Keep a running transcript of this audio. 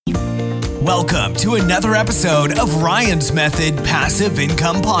Welcome to another episode of Ryan's Method Passive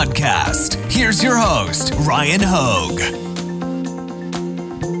Income Podcast. Here's your host, Ryan Hogue.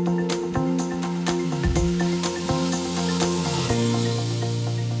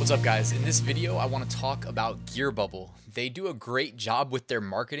 What's up, guys? In this video, I want to talk about Gearbubble. They do a great job with their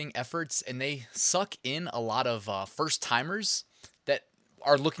marketing efforts, and they suck in a lot of first-timers that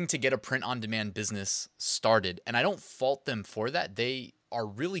are looking to get a print-on-demand business started. And I don't fault them for that. They are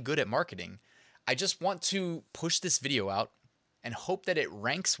really good at marketing. I just want to push this video out and hope that it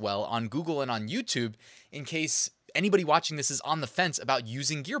ranks well on Google and on YouTube in case anybody watching this is on the fence about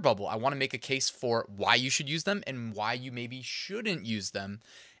using Gearbubble. I want to make a case for why you should use them and why you maybe shouldn't use them.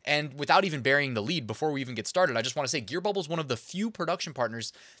 And without even burying the lead, before we even get started, I just want to say Gearbubble is one of the few production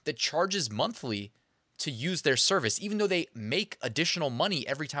partners that charges monthly to use their service, even though they make additional money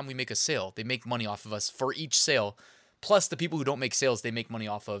every time we make a sale. They make money off of us for each sale. Plus, the people who don't make sales, they make money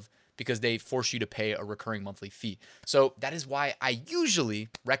off of because they force you to pay a recurring monthly fee. So that is why I usually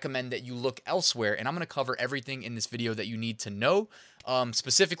recommend that you look elsewhere. And I'm going to cover everything in this video that you need to know.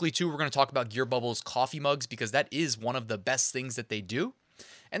 Specifically, too, we're going to talk about Gearbubble's coffee mugs because that is one of the best things that they do.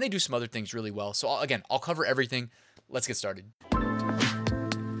 And they do some other things really well. So again, I'll cover everything. Let's get started.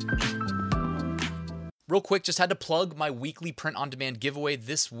 Real quick, just had to plug my weekly print-on-demand giveaway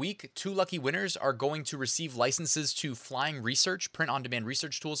this week. 2 lucky winners are going to receive licenses to Flying Research, print-on-demand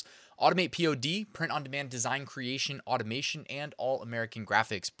research tools, Automate POD, print-on-demand design creation, automation, and All-American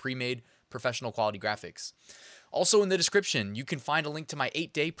Graphics, pre-made professional quality graphics. Also in the description, you can find a link to my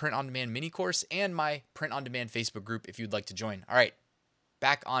 8-day print-on-demand mini course and my print-on-demand Facebook group if you'd like to join. All right,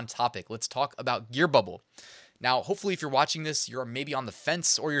 back on topic. Let's talk about Gearbubble. Now, hopefully, if you're watching this, you're maybe on the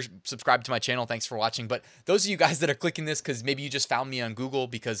fence or you're subscribed to my channel. Thanks for watching. But those of you guys that are clicking this because maybe you just found me on Google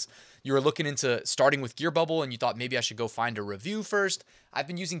because you were looking into starting with Gearbubble and you thought maybe I should go find a review first. I've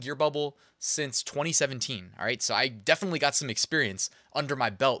been using Gearbubble since 2017. All right, so I definitely got some experience under my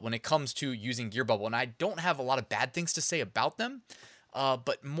belt when it comes to using Gearbubble. And I don't have a lot of bad things to say about them.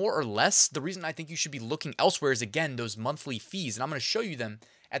 But more or less, the reason I think you should be looking elsewhere is, again, those monthly fees. And I'm going to show you them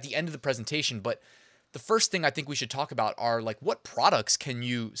at the end of the presentation. But the first thing I think we should talk about are like what products can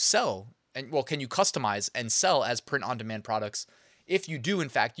you sell and can you customize and sell as print-on-demand products if you do in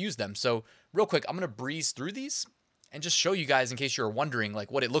fact use them. So real quick, I'm going to breeze through these and just show you guys in case you're wondering like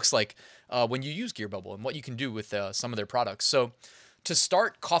what it looks like when you use Gearbubble and what you can do with some of their products. So to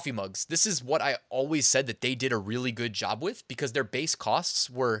start, coffee mugs. This is what I always said that they did a really good job with because their base costs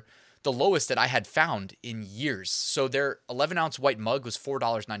were the lowest that I had found in years. So their 11-ounce white mug was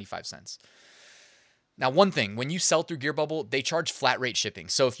 $4.95. Now, one thing, when you sell through Gearbubble, they charge flat rate shipping.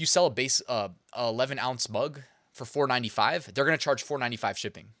 So if you sell a base 11-ounce mug for $4.95, they're going to charge $4.95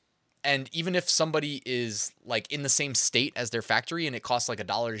 shipping. And even if somebody is like in the same state as their factory and it costs like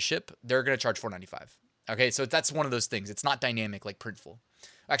 $1 to ship, they're going to charge $4.95. Okay, so that's one of those things. It's not dynamic like Printful.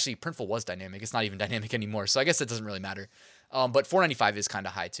 Actually, Printful was dynamic. It's not even dynamic anymore. So I guess it doesn't really matter. But $4.95 is kind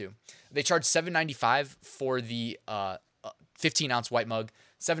of high too. They charge $7.95 for the 15-ounce white mug,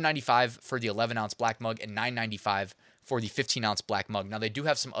 $7.95 for the 11-ounce black mug, and $9.95 for the 15-ounce black mug. Now, they do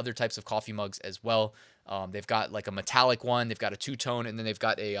have some other types of coffee mugs as well. They've got like a metallic one, they've got a two-tone, and then they've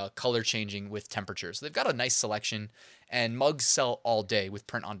got a color changing with temperature. So they've got a nice selection, and mugs sell all day with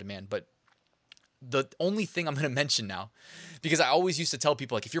print on demand. But the only thing I'm going to mention now, because I always used to tell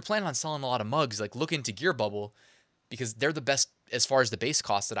people, like, if you're planning on selling a lot of mugs, like, look into Gearbubble because they're the best as far as the base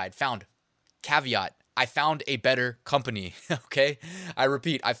cost that I'd found. Caveat, I found a better company, okay? I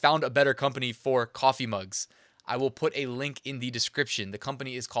repeat, I found a better company for coffee mugs. I will put a link in the description. The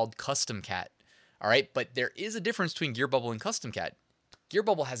company is called Custom Cat, all right? But there is a difference between Gearbubble and Custom Cat.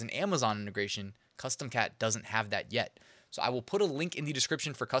 Gearbubble has an Amazon integration. Custom Cat doesn't have that yet. So I will put a link in the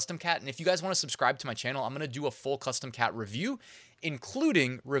description for Custom Cat. And if you guys want to subscribe to my channel, I'm going to do a full Custom Cat review,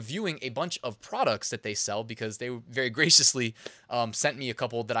 including reviewing a bunch of products that they sell because they very graciously sent me a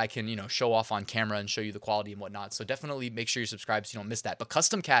couple that I can, show off on camera and show you the quality and whatnot. So definitely make sure you subscribe so you don't miss that. But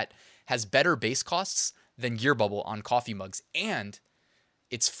Custom Cat has better base costs than Gearbubble on coffee mugs, and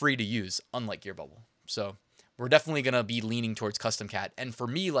it's free to use, unlike Gearbubble. So we're definitely going to be leaning towards Custom Cat. And for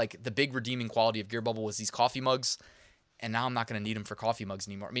me, like, the big redeeming quality of Gearbubble was these coffee mugs. And now I'm not going to need them for coffee mugs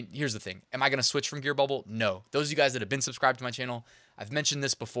anymore. I mean, here's the thing. Am I going to switch from Gearbubble? No. Those of you guys that have been subscribed to my channel, I've mentioned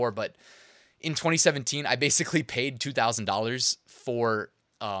this before, but in 2017, I basically paid $2,000 for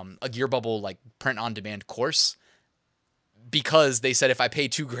a Gearbubble like print-on-demand course because they said if I pay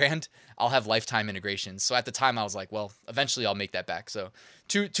 $2,000, I'll have lifetime integrations. So at the time, I was like, well, eventually I'll make that back. So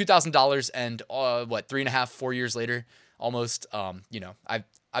 $2,000 and 3.5, 4 years later, almost.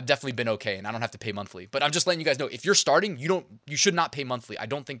 I've definitely been okay, and I don't have to pay monthly. But I'm just letting you guys know, if you're starting, you should not pay monthly. I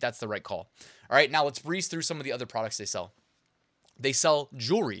don't think that's the right call. All right, now let's breeze through some of the other products they sell. They sell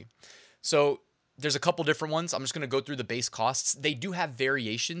jewelry. So there's a couple different ones. I'm just going to go through the base costs. They do have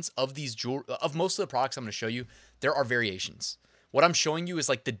variations of these of most of the products I'm going to show you. There are variations. What I'm showing you is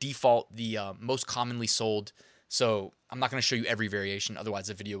like the default, the most commonly sold. So I'm not going to show you every variation. Otherwise,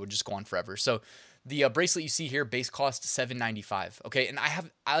 the video would just go on forever. So the bracelet you see here, base cost $795. Okay, and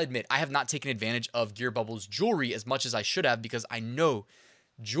I'll admit, I have not taken advantage of Gearbubble's jewelry as much as I should have, because I know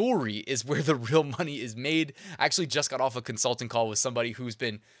jewelry is where the real money is made. I actually just got off a consulting call with somebody who's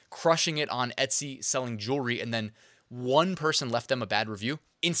been crushing it on Etsy selling jewelry, and then one person left them a bad review.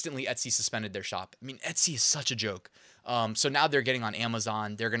 Instantly, Etsy suspended their shop. I mean, Etsy is such a joke. So now they're getting on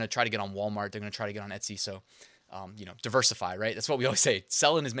Amazon. They're going to try to get on Walmart. They're going to try to get on Etsy. So, diversify, right? That's what we always say.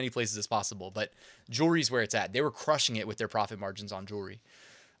 Sell in as many places as possible. But jewelry is where it's at. They were crushing it with their profit margins on jewelry.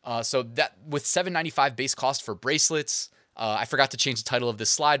 So that with $795 base cost for bracelets, I forgot to change the title of this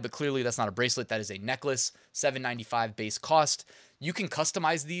slide, but clearly that's not a bracelet. That is a necklace. $795 base cost. You can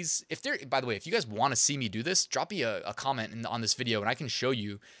customize these. By the way, if you guys want to see me do this, drop me a comment on this video, and I can show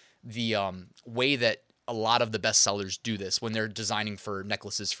you the way that a lot of the best sellers do this when they're designing for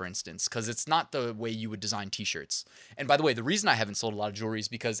necklaces, for instance, because it's not the way you would design t-shirts. And by the way, the reason I haven't sold a lot of jewelry is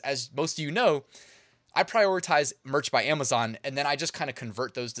because, as most of you know, I prioritize merch by Amazon, and then I just kind of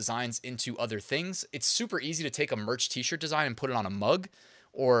convert those designs into other things. It's super easy to take a merch t-shirt design and put it on a mug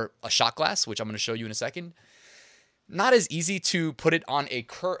or a shot glass, which I'm going to show you in a second. Not as easy to put it on a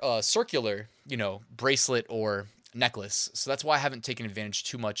circular, bracelet or necklace. So that's why I haven't taken advantage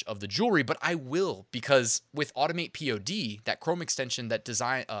too much of the jewelry, but I will, because with Automate POD, that Chrome extension that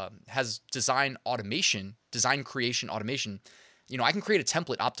has design creation automation, I can create a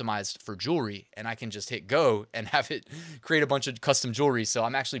template optimized for jewelry, and I can just hit go and have it create a bunch of custom jewelry. So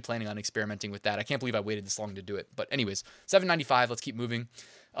I'm actually planning on experimenting with that. I can't believe I waited this long to do it. But anyways, $795. Let's keep moving.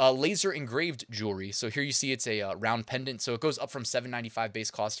 Laser engraved jewelry. So here you see it's a round pendant. So it goes up from $795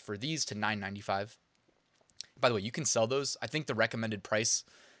 base cost for these to $995. By the way, you can sell those. I think the recommended price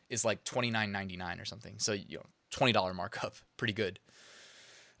is like $29.99 or something. So $20 markup, pretty good.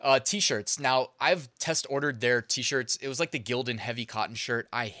 T-shirts. Now, I've test ordered their t-shirts. It was like the Gildan heavy cotton shirt.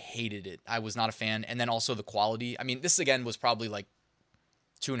 I hated it. I was not a fan. And then also the quality. I mean, this again was probably like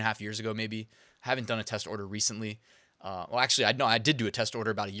 2.5 years ago, maybe. I haven't done a test order recently. Actually, I did do a test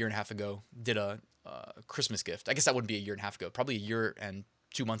order about 1.5 years ago. Did a Christmas gift. I guess that wouldn't be 1.5 years ago. Probably 1 year and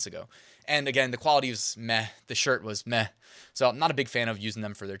 2 months ago. And again, the quality was meh. The shirt was meh. So I'm not a big fan of using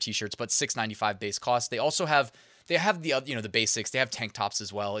them for their t-shirts, but $695 base cost. They also have the basics. They have tank tops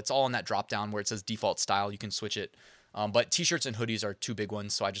as well. It's all in that drop down where it says default style. You can switch it. But t-shirts and hoodies are two big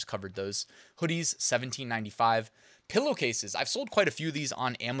ones, so I just covered those. Hoodies, $17.95. Pillowcases. I've sold quite a few of these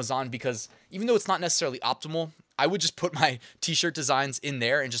on Amazon because even though it's not necessarily optimal, I would just put my t-shirt designs in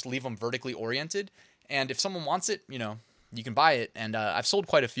there and just leave them vertically oriented. And if someone wants it, you can buy it. And I've sold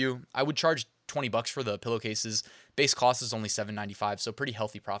quite a few. I would charge $20 for the pillowcases. Base cost is only $7.95, so pretty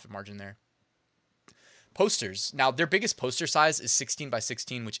healthy profit margin there. Posters. Now, their biggest poster size is 16 by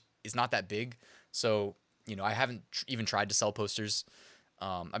 16, which is not that big. So, I haven't even tried to sell posters.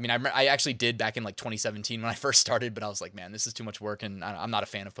 I actually did back in like 2017 when I first started, but I was like, man, this is too much work, and I'm not a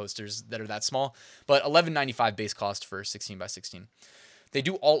fan of posters that are that small. But $11.95 base cost for 16 by 16. They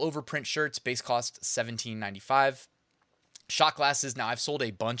do all over print shirts. Base cost $17.95. Shot glasses. Now, I've sold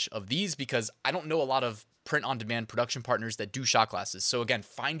a bunch of these because I don't know a lot of print-on-demand production partners that do shot glasses. So again,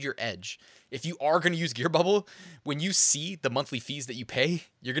 find your edge. If you are going to use Gearbubble, when you see the monthly fees that you pay,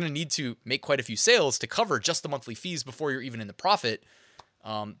 you're going to need to make quite a few sales to cover just the monthly fees before you're even in the profit.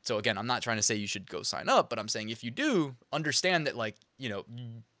 So again, I'm not trying to say you should go sign up, but I'm saying if you do, understand that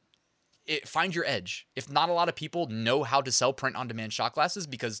find your edge. If not a lot of people know how to sell print-on-demand shot glasses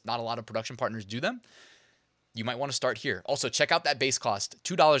because not a lot of production partners do them, you might want to start here. Also, check out that base cost,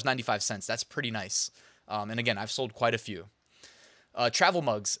 $2.95. That's pretty nice. And again, I've sold quite a few. Travel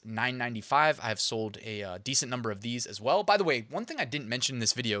mugs, $9.95. I have sold a decent number of these as well. By the way, one thing I didn't mention in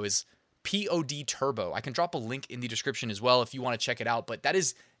this video is POD Turbo. I can drop a link in the description as well if you want to check it out. But that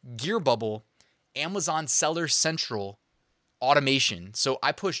is Gearbubble, Amazon Seller Central automation. So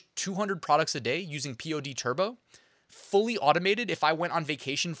I push 200 products a day using POD Turbo. Fully automated. If I went on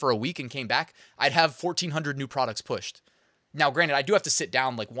vacation for a week and came back, I'd have 1,400 new products pushed. Now, granted, I do have to sit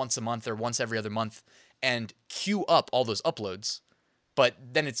down like once a month or once every other month and queue up all those uploads, but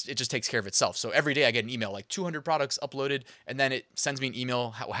then it just takes care of itself. So every day I get an email like 200 products uploaded, and then it sends me an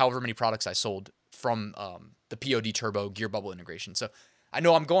email however many products I sold from the POD Turbo Gearbubble integration. So I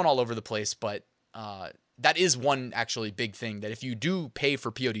know I'm going all over the place, but that is one actually big thing, that if you do pay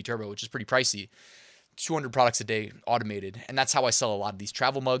for POD Turbo, which is pretty pricey, 200 products a day automated. And that's how I sell a lot of these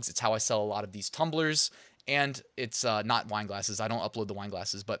travel mugs. It's how I sell a lot of these tumblers. And it's not wine glasses. I don't upload the wine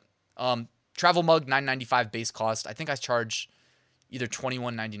glasses, but travel mug, $9.95 base cost. I think I charge either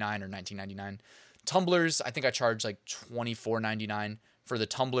 $21.99 or $19.99. Tumblers, I think I charge like $24.99 for the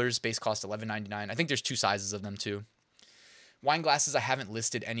tumblers. Base cost $11.99. I think there's 2 sizes of them too. Wine glasses, I haven't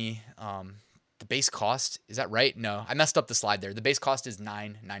listed any. The base cost, is that right? No, I messed up the slide there. The base cost is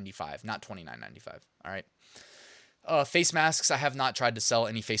 $9.95, not $29.95. All right. Face masks, I have not tried to sell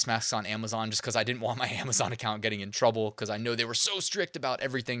any face masks on Amazon just because I didn't want my Amazon account getting in trouble, because I know they were so strict about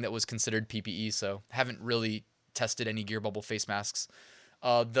everything that was considered PPE. So haven't really tested any Gearbubble face masks.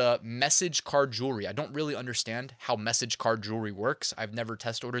 The message card jewelry, I don't really understand how message card jewelry works. I've never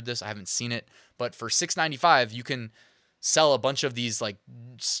test ordered this. I haven't seen it. But for $6.95, you can sell a bunch of these like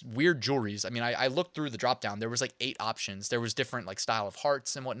weird jewelries. I mean, I looked through the drop down. There was like 8 options. There was different like style of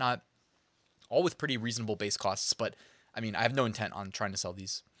hearts and whatnot, all with pretty reasonable base costs. But I mean, I have no intent on trying to sell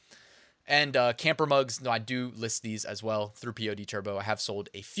these. And camper mugs, no, I do list these as well through POD Turbo. I have sold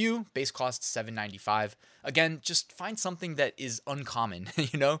a few. Base cost $7.95. Again, just find something that is uncommon,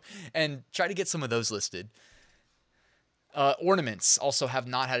 and try to get some of those listed. Ornaments, also have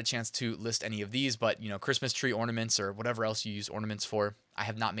not had a chance to list any of these, but Christmas tree ornaments or whatever else you use ornaments for, I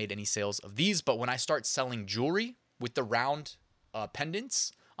have not made any sales of these. But when I start selling jewelry with the round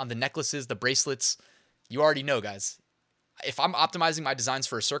pendants on the necklaces, the bracelets, you already know, guys. If I'm optimizing my designs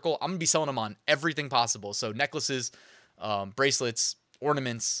for a circle, I'm gonna be selling them on everything possible. So necklaces, bracelets,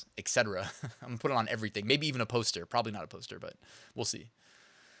 ornaments, etc. I'm gonna put it on everything. Maybe even a poster. Probably not a poster, but we'll see.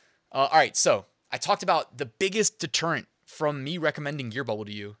 All right, so I talked about the biggest deterrent from me recommending Gearbubble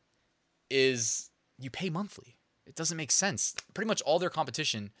to you is you pay monthly. It doesn't make sense. Pretty much all their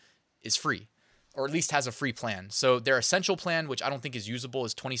competition is free, or at least has a free plan. So their essential plan, which I don't think is usable,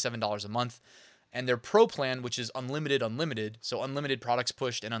 is $27 a month. And their pro plan, which is unlimited, so unlimited products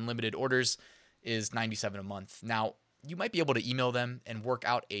pushed and unlimited orders, is $97 a month. Now, you might be able to email them and work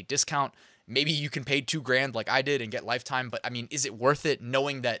out a discount. Maybe you can pay $2,000 like I did and get lifetime. But I mean, is it worth it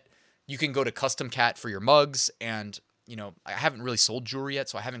knowing that you can go to Custom Cat for your mugs? And, I haven't really sold jewelry yet,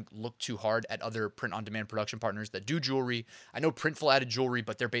 so I haven't looked too hard at other print-on-demand production partners that do jewelry. I know Printful added jewelry,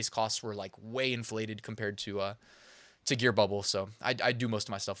 but their base costs were like way inflated compared to Gearbubble. So I do most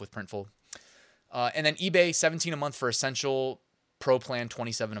of my stuff with Printful. And then eBay, $17 a month for essential, pro plan,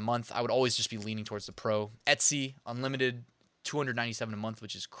 $27 a month. I would always just be leaning towards the pro. Etsy, unlimited, $297 a month,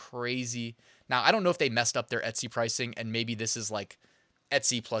 which is crazy. Now, I don't know if they messed up their Etsy pricing, and maybe this is like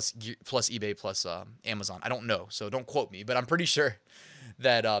Etsy plus eBay plus Amazon. I don't know, so don't quote me, but I'm pretty sure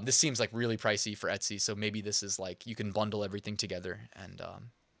that this seems like really pricey for Etsy. So maybe this is like you can bundle everything together, and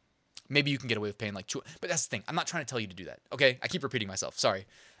maybe you can get away with paying like $2. But that's the thing. I'm not trying to tell you to do that. Okay, I keep repeating myself. Sorry.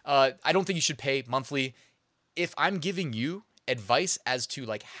 I don't think you should pay monthly. If I'm giving you advice as to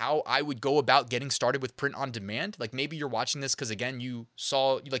like how I would go about getting started with print on demand, like maybe you're watching this because again, you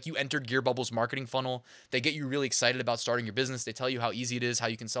entered Gearbubble's marketing funnel. They get you really excited about starting your business. They tell you how easy it is, how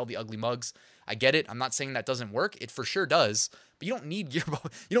you can sell the ugly mugs. I get it. I'm not saying that doesn't work. It for sure does, but you don't need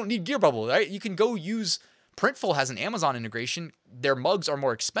Gearbubble. You don't need Gearbubble, right? You can go use Printful has an Amazon integration. Their mugs are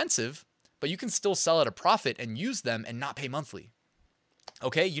more expensive, but you can still sell at a profit and use them and not pay monthly.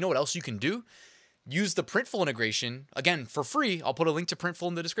 Okay, you know what else you can do? Use the Printful integration, again, for free. I'll put a link to Printful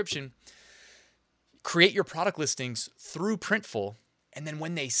in the description. Create your product listings through Printful, and then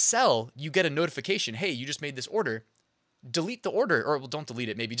when they sell, you get a notification, hey, you just made this order. Delete the order, or well, don't delete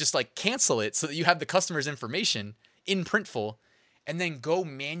it, maybe just like cancel it so that you have the customer's information in Printful, and then go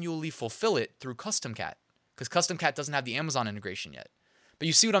manually fulfill it through Custom Cat, because Custom Cat doesn't have the Amazon integration yet. But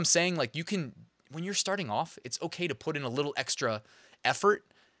you see what I'm saying? Like you can, when you're starting off, it's okay to put in a little extra effort,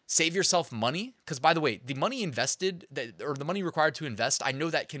 save yourself money. Because by the way, the money invested or the money required to invest, I know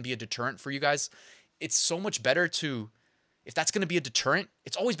that can be a deterrent for you guys. It's so much better to, if that's going to be a deterrent,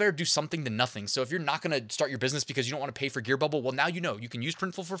 it's always better to do something than nothing. So if you're not going to start your business because you don't want to pay for Gearbubble, well, now you know you can use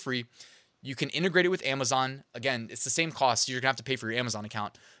Printful for free. You can integrate it with Amazon. Again, it's the same cost. You're going to have to pay for your Amazon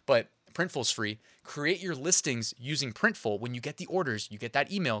account, but Printful's free. Create your listings using Printful. When you get the orders, you get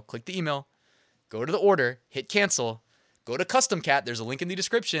that email, click the email, go to the order, hit cancel, go to Custom Cat. There's a link in the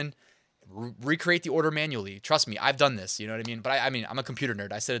description. Recreate the order manually. Trust me, I've done this. You know what I mean? But I mean, I'm a computer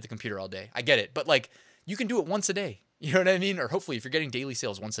nerd. I sit at the computer all day. I get it. But like, you can do it once a day. You know what I mean? Or hopefully, if you're getting daily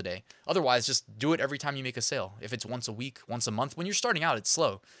sales, once a day. Otherwise, just do it every time you make a sale. If it's once a week, once a month. When you're starting out, it's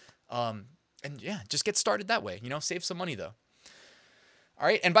slow. And yeah, just get started that way. Save some money though. All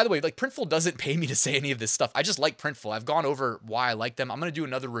right. And by the way, like Printful doesn't pay me to say any of this stuff. I just like Printful. I've gone over why I like them. I'm going to do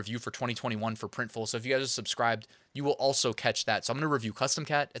another review for 2021 for Printful. So if you guys are subscribed, you will also catch that. So I'm going to review Custom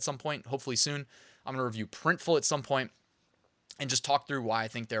Cat at some point, hopefully soon. I'm going to review Printful at some point and just talk through why I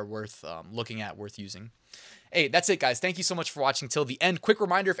think they're worth looking at, worth using. Hey, that's it, guys. Thank you so much for watching till the end. Quick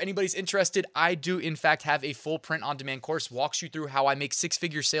reminder, if anybody's interested, I do, in fact, have a full print-on-demand course. Walks you through how I make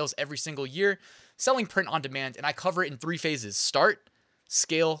six-figure sales every single year selling print-on-demand, and I cover it in 3 phases. Start,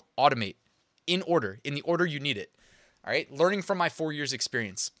 scale, automate, in the order you need it. All right, learning from my 4 years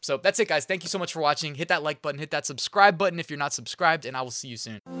experience. So that's it, guys. Thank you so much for watching. Hit that like button, hit that subscribe button if you're not subscribed, and I will see you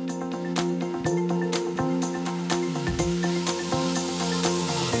soon.